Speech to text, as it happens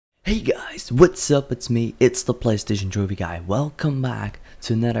Hey guys, what's up? It's me, it's the PlayStation Trophy Guy. Welcome back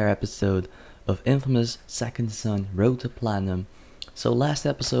to another episode of Infamous Second Son Road to Platinum. So last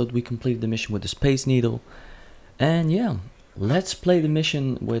episode we completed the mission with the Space Needle. And yeah, let's play the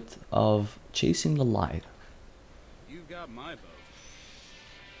mission of Chasing the Light. You got my vote.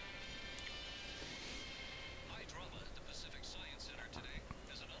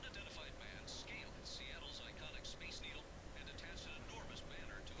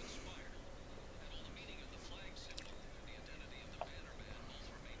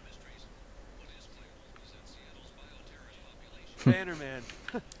 Bannerman.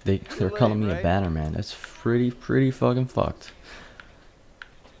 They're calling me a Bannerman. That's pretty fucking fucked.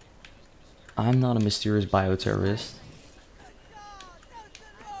 I'm not a mysterious bioterrorist.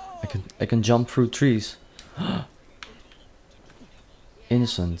 I can jump through trees.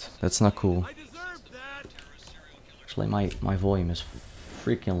 Innocent. That's not cool. Actually, my volume is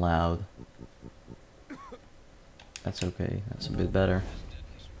freaking loud. That's okay. That's a bit better.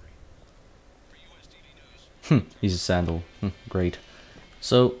 He's a sandal. Great.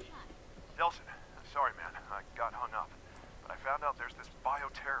 So. Delson, sorry man, I got hung up. But I found out there's this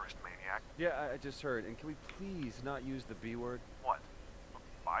bioterrorist maniac. Yeah, I just heard. And can we please not use the B word? What?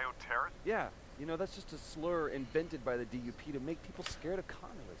 Bioterrorist? Yeah, you know, that's just a slur invented by the DUP to make people scared of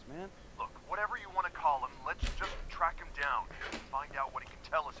conduits, man. Look, whatever you want to call him, let's just track him down and find out what he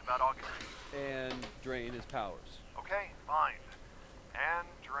can tell us about Augustine. And drain his powers. Okay, fine. And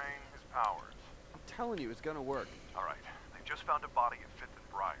drain his powers. I'm telling you, it's gonna work. All right, they just found a body at 5th and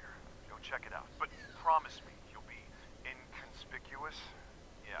Briar. Go check it out. But promise me you'll be inconspicuous.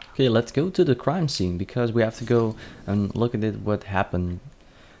 Yeah. Okay, let's go to the crime scene because we have to go and look at what happened.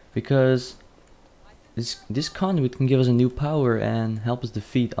 Because this conduit can give us a new power and help us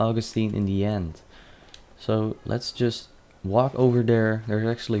defeat Augustine in the end. So let's just walk over there. There's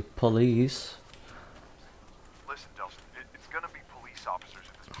actually police. Listen, Delson, it's gonna be police officers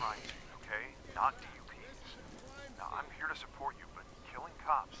at this crime scene, okay? Not DUPs. Now, I'm here to support you, but killing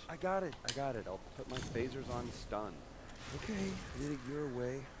cops. I got it. I'll put my phasers on stun. Okay, did it your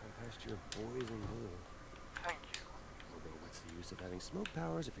way. I passed your boys in blue. Thank you. Although, what's the use of having smoke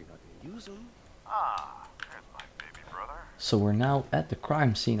powers if you're not gonna use them? Ah, there's my baby brother. So we're now at the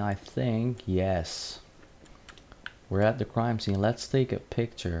crime scene, I think. Yes. We're at the crime scene. Let's take a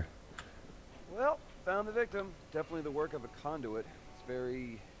picture. Well, found the victim. Definitely the work of a conduit. It's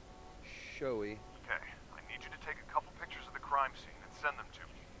very showy. Okay, I need you to take a couple pictures of the crime scene and send them to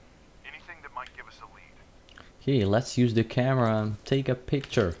me. Anything that might give us a lead. Okay, let's use the camera and take a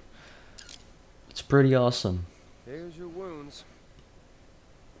picture. It's pretty awesome. There's your wounds.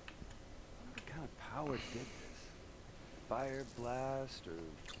 What kind of power did this? Fire blast or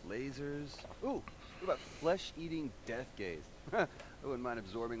lasers? Ooh, what about flesh-eating death gaze? I wouldn't mind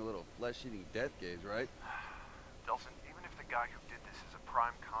absorbing a little flesh-eating death gaze, right? Delson, even if the guy who did this is a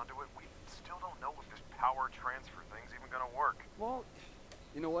prime conduit, we still don't know if this power transfer thing's even gonna work. Well,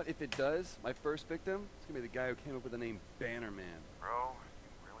 you know what? If it does, my first victim is gonna be the guy who came up with the name Bannerman. Bro,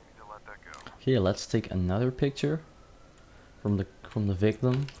 you really need to let that go. Here, let's take another picture from the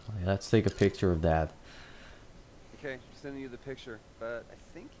victim. Let's take a picture of that. Okay, I'm sending you the picture, but I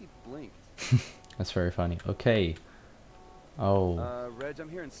think he blinked. That's very funny. Okay. Oh, Reg, I'm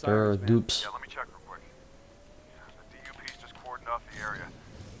hearing there are sirens, man. dupes. Yeah, let me check real quick. Yeah, the DUP's just cordoned off the area.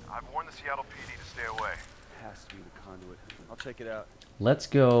 I've warned the Seattle PD to stay away. Has to be the conduit. I'll check it out. Let's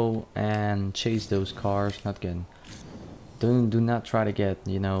go and chase those cars. Not again. Do not try to get,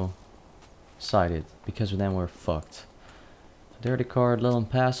 you know, sighted, because then we're fucked. There the car, let them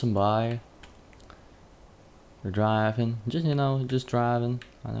pass them by. They're driving, just driving.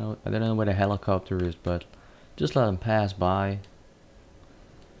 I don't know where the helicopter is, but just let them pass by.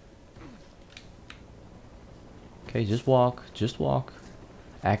 Okay, just walk.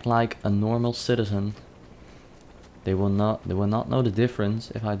 Act like a normal citizen. They will not know the difference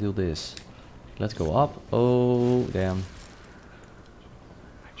if I do this. Let's go up. Oh, damn. And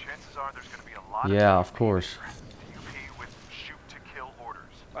chances are there's going to be a lot Yeah, of of course. DUP with shoot-to-kill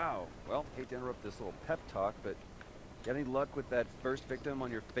orders. Wow. Well, hate to interrupt this little pep talk, but got any luck with that first victim on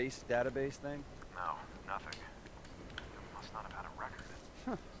your face database thing? No, nothing. You must not have had a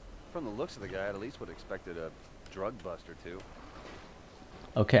record. From the looks of the guy, I at least would have expected a drug bust or two.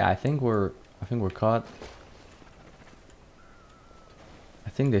 Okay, I think we're caught. I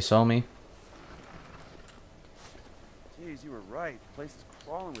think they saw me. Jeez, you were right. The place is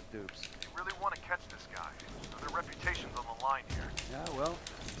crawling with dupes. You really want to catch this guy. So their reputation's on the line here. Yeah, well,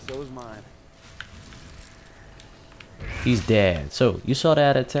 so is mine. He's dead. So, you saw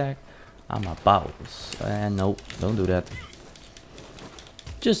that attack? I'm a boss. And nope, don't do that.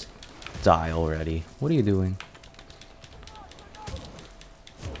 Just die already. What are you doing?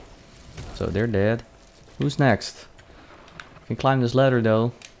 So they're dead. Who's next? Can climb this ladder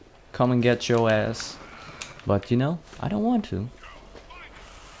though. Come and get your ass. But you know, I don't want to.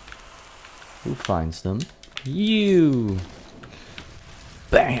 Who finds them? You!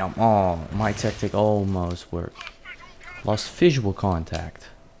 Bam! Oh, my tactic almost worked. Lost visual contact.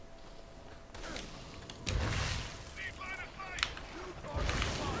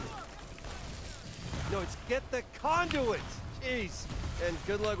 No, it's get the conduit! Jeez! And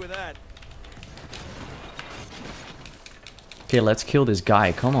good luck with that. Okay, let's kill this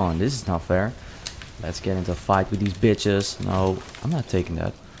guy. Come on, this is not fair. Let's get into a fight with these bitches. No, I'm not taking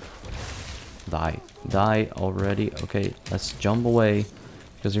that. Die. Die already. Okay, let's jump away.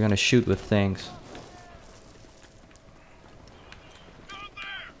 Because they're gonna shoot with things.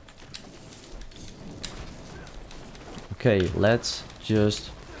 Okay, let's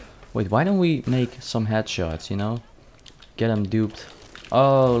just... Wait, why don't we make some headshots, you know? Get them duped.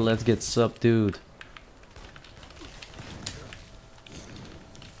 Oh, let's get subdued.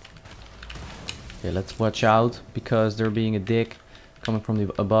 Okay, let's watch out because they're being a dick coming from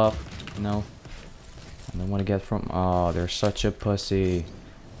the above, you know. I don't want to get from... Oh, they're such a pussy.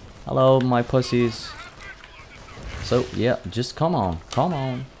 Hello, my pussies. So, yeah, just come on. Come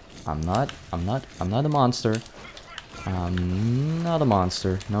on. I'm not a monster. I'm not a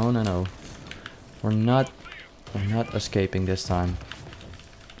monster. No, no, no. We're not escaping this time.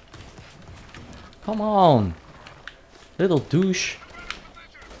 Come on. Little douche.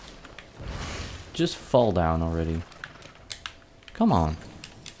 Just fall down already. Come on.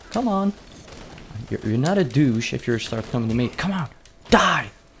 Come on. You're not a douche if you start coming to me. Come on. Die.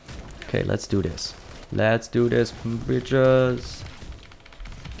 Okay, let's do this. Let's do this, bitches.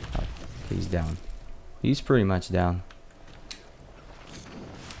 Oh, he's down. He's pretty much down.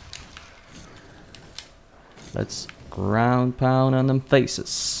 Let's ground pound on them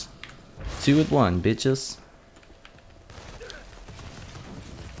faces. 2 at 1, bitches.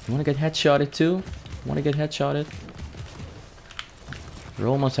 You wanna get headshotted too? Wanna get headshotted? You're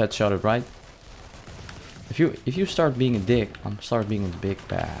almost headshotted, right? If you start being a dick, I'm start being a big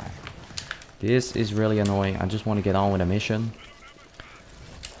bag. This is really annoying. I just want to get on with a mission.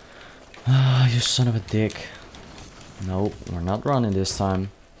 Ah, you son of a dick. Nope, we're not running this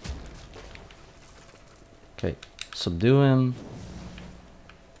time. Okay, subdue him.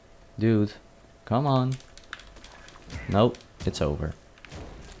 Dude, come on. Nope, it's over.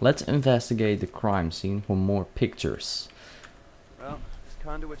 Let's investigate the crime scene for more pictures. Well, this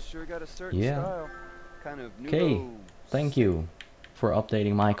conduit sure got a certain Yeah. style. Kind of new. Okay, thank you for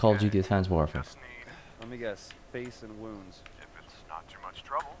updating my Call of Duty Advanced Warfare. Just need, Let me guess. Face and wounds. if it's not too much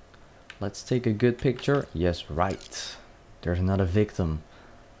trouble. Let's take a good picture. Yes, right. There's another victim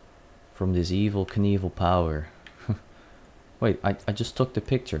from this evil Knievel power. Wait, I just took the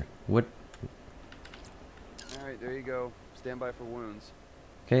picture. What? Alright, there you go. Stand by for wounds.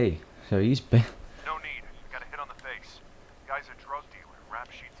 Okay, so he's been... No need. Got a hit on the face. Guy's a drug dealer.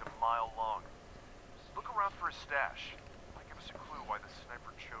 Rap sheet's a mile long. Look around for a stash. Might give us a clue why the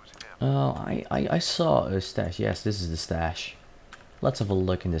sniper chose him. Oh, I saw a stash. Yes, this is the stash. Let's have a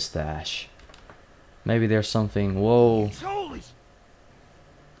look in the stash. Maybe there's something... Whoa. Holy!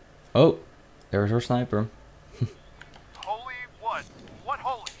 Oh, there's our sniper. Holy what? What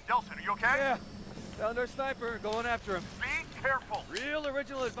holy? Delson, are you okay? Yeah, found our sniper, going after him. Be careful. Real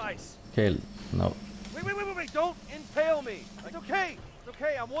original advice. Okay, no. Wait, don't impale me. It's okay. It's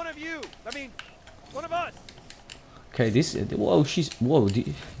okay, I'm one of you. I mean, one of us. Okay, this... Whoa,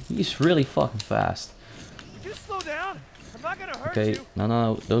 he's really fucking fast. Would you slow down? I'm not gonna hurt Okay, you.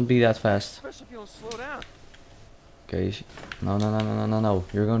 no, don't be that fast. Especially if you don't slow down. Okay, no.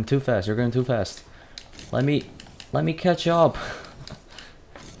 You're going too fast. You're going too fast. Let me catch up.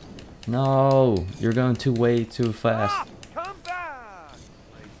 No, you're going way too fast. Stop! Come back!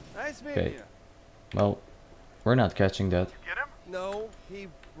 Nice meeting Okay. you. Well, we're not catching that. Get him? No, he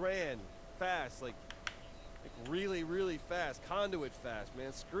ran fast, like really, really fast. Conduit fast,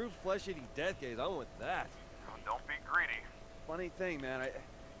 man. Screw flesh-eating death gaze. I want that. Oh, don't be greedy. Funny thing, man.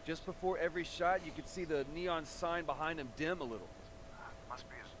 Just before every shot, you could see the neon sign behind him dim a little. Must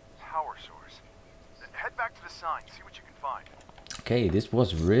be his power source. Head back to the sign. See what you can find. Okay, this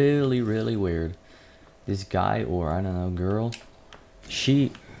was really weird. This guy, or I don't know, girl,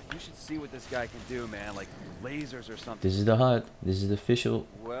 she... You should see what this guy can do, man. Like lasers or something. This is the HUD. This is the official...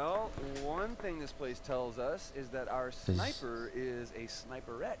 Well, one thing this place tells us is that our sniper is a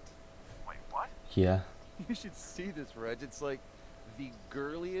sniperette. Wait, what? Yeah. You should see this, Reg. It's like the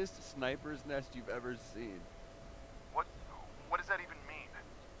girliest sniper's nest you've ever seen. What does that even mean?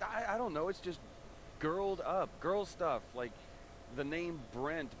 I don't know. It's just girled up. Girl stuff. Like the name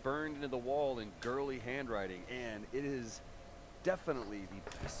Brent burned into the wall in girly handwriting. And it is definitely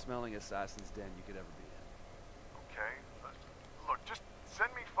the best smelling assassin's den you could ever be in. Okay? Look, just send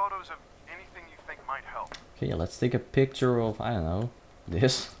me photos of anything you think might help. Okay, let's take a picture of, I don't know,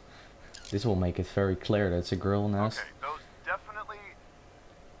 this. This will make it very clear that it's a girl nest. Okay, those definitely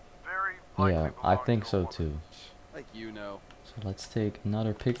very likely Yeah, I belong think to a so woman. too. Like you know. So let's take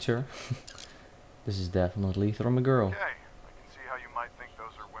another picture. This is definitely from a girl. Okay, I can see how you might think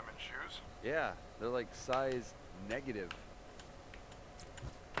those are women's shoes. Yeah, they're like size negative.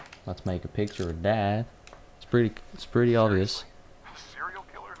 Let's make a picture of that. It's pretty obvious. A serial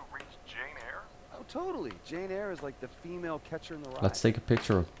killer who reads Jane Eyre? Oh, totally. Jane Eyre is like the female Catcher in the Rye. Let's take a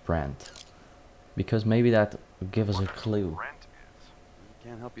picture of Brent. Because maybe that will give us a Wonder who clue. Brent is.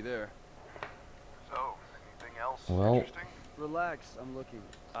 Can't help you there. So, anything else Well- interesting? Relax, I'm looking.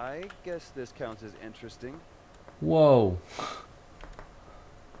 I guess this counts as interesting. Whoa.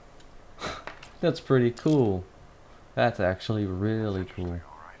 That's pretty cool. That's actually really Interesting, cool.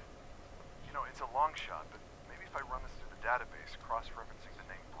 all right. You know, it's a long shot, but maybe if I run this through the database, cross-referencing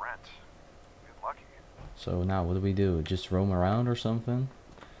the name Brent, get lucky. So now what do we do? Just roam around or something?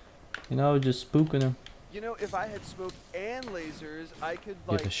 You know, just spooking her. You know, if I had smoke and lasers, I could Give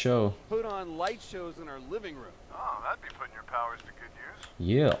like a show. put on light shows in our living room. Oh, that'd be putting your powers to good use.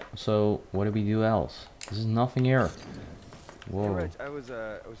 Yeah. So what do we do else? This is nothing here. Hey, Whoa. Reg, I was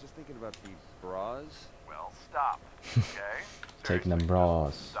just thinking about the bras. Well, stop, okay? Taking them Seriously,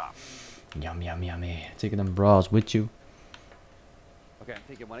 bras. stop. Yum yum yummy. Taking them bras with you. Okay, I'm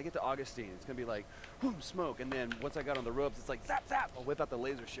thinking when I get to Augustine, it's gonna be like, whoom, smoke, and then once I got on the ropes, it's like zap zap. I'll whip out the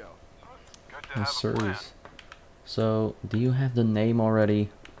laser show. Good to have Yes, a plan. sirs. So do you have the name already?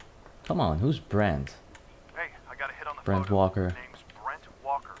 Come on, who's Brent? Hey, I got a hit on the Brent photo. Walker. Name's Brent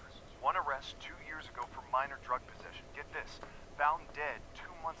Walker. One arrest 2 years ago for minor drug possession. Get this. Found dead 2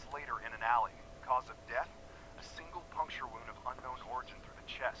 months later in an alley. Cause of death? A single puncture wound of unknown origin through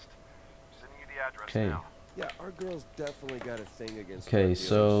the chest. Sending you the address Okay. now. Yeah, our girl's definitely got a thing against Okay, drug dealers.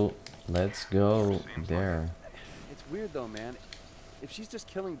 so let's go Seems like there. It's weird though, man. If she's just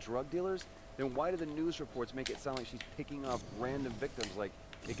killing drug dealers, then why do the news reports make it sound like she's picking off random victims like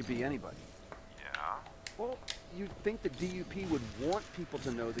it could be anybody? Yeah? Well, you'd think the DUP would want people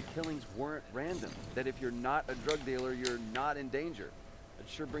to know the killings weren't random. That if you're not a drug dealer, you're not in danger. That'd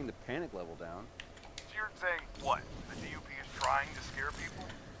sure bring the panic level down. So you're saying what? The DUP is trying to scare people?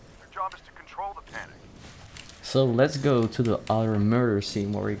 Their job is to control the panic. So let's go to the other murder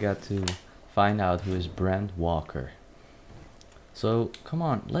scene where we got to find out who is Brent Walker. So come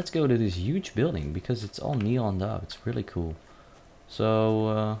on, let's go to this huge building because it's all neoned up. It's really cool.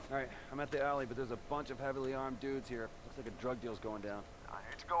 So Alright, I'm at the alley, but there's a bunch of heavily armed dudes here. Looks like a drug deal's going down. I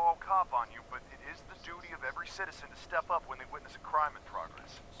hate to go all cop on you, but it is the duty of every citizen to step up when they witness a crime in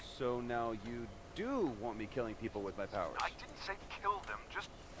progress. So now you do want me killing people with my powers. I didn't say kill them, just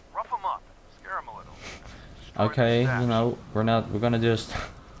rough them up, scare them a little. Destroy their okay, stash. you know, we're gonna just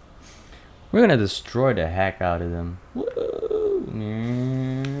we're gonna destroy the heck out of them. Woo!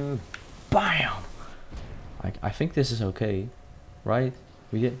 Yeah. Bam! I think this is okay, right?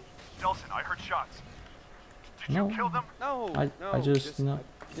 We get Delson, I heard shots. Did No. you kill them? No, I no, just, you know-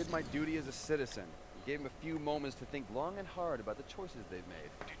 I did my duty as a citizen. Gave them a few moments to think long and hard about the choices they've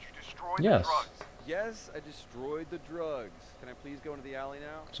made. Did you destroy Yes. the drugs? Yes, I destroyed the drugs. Can I please go into the alley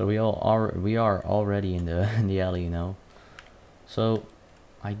now? so we are already in the in the alley, you know. So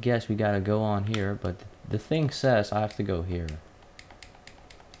I guess we gotta go on here, but the thing says I have to go here.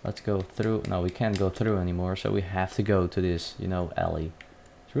 Let's go through. No, we can't go through anymore, so we have to go to this, you know, alley.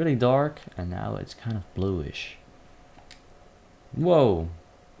 It's really dark, and now it's kind of bluish. Whoa!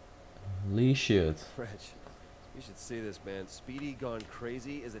 Holy shit. Reg, you should see this, man. Speedy Gone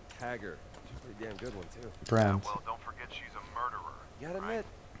Crazy is a tagger. She's a pretty damn good one, too. Brent. Well, don't forget she's a murderer. You gotta right? admit,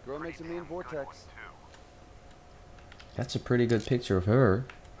 girl makes a Pretty mean damn good vortex. one, too. That's a pretty good picture of her.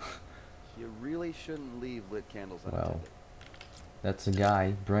 You really shouldn't leave lit candles Wow. unattended. That's the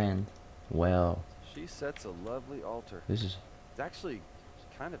guy, Brent. Well, She sets a lovely altar. this is It's actually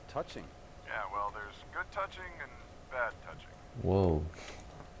kind of touching. Yeah, well, there's good touching and bad touching. whoa.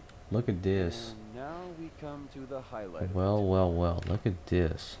 Look at this. And now we come to the highlight. of Well, it. well, well. Look at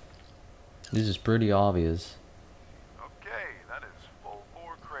this. This is pretty obvious. Okay, that is full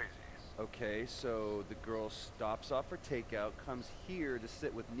bore crazy. Okay, so the girl stops off for takeout, comes here to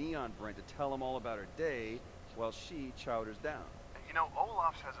sit with Neon Brent to tell him all about her day, while she chowders down. You know,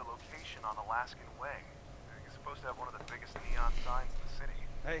 Olaf's has a location on Alaskan Way. He's supposed to have one of the biggest neon signs in the city.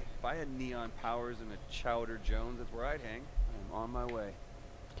 Hey, if I had neon powers and a Chowder Jones, that's where I'd hang. I'm on my way.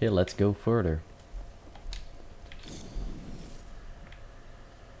 Okay, let's go further.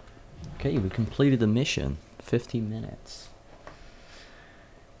 Okay, we completed the mission. 15 minutes.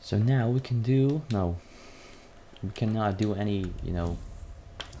 So now we can do... No. We cannot do any, you know...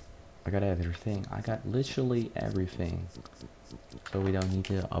 I got everything. I got literally everything. So we don't need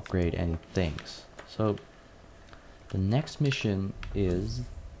to upgrade any things. So the next mission is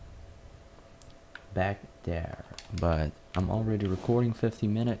back there. But I'm already recording 50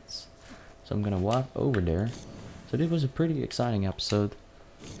 minutes. So I'm gonna walk over there. So this was a pretty exciting episode.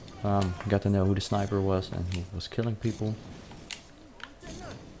 Got to know who the sniper was and he was killing people.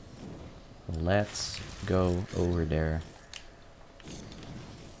 Let's go over there.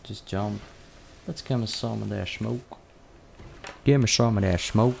 Just jump. Let's give me some of that smoke. Give me some of that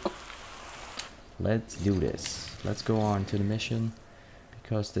smoke. Let's do this. Let's go on to the mission,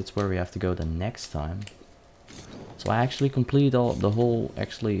 because that's where we have to go the next time. So I actually completed the whole,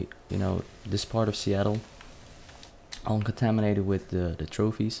 actually, you know, this part of Seattle, uncontaminated with the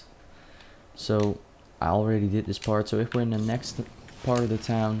trophies. So I already did this part. So if we're in the next part of the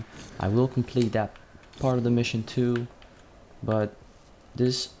town, I will complete that part of the mission too. But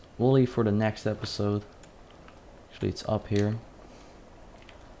this will leave for the next episode. Actually, it's up here.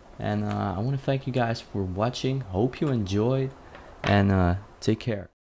 And I want to thank you guys for watching. Hope you enjoyed, and take care.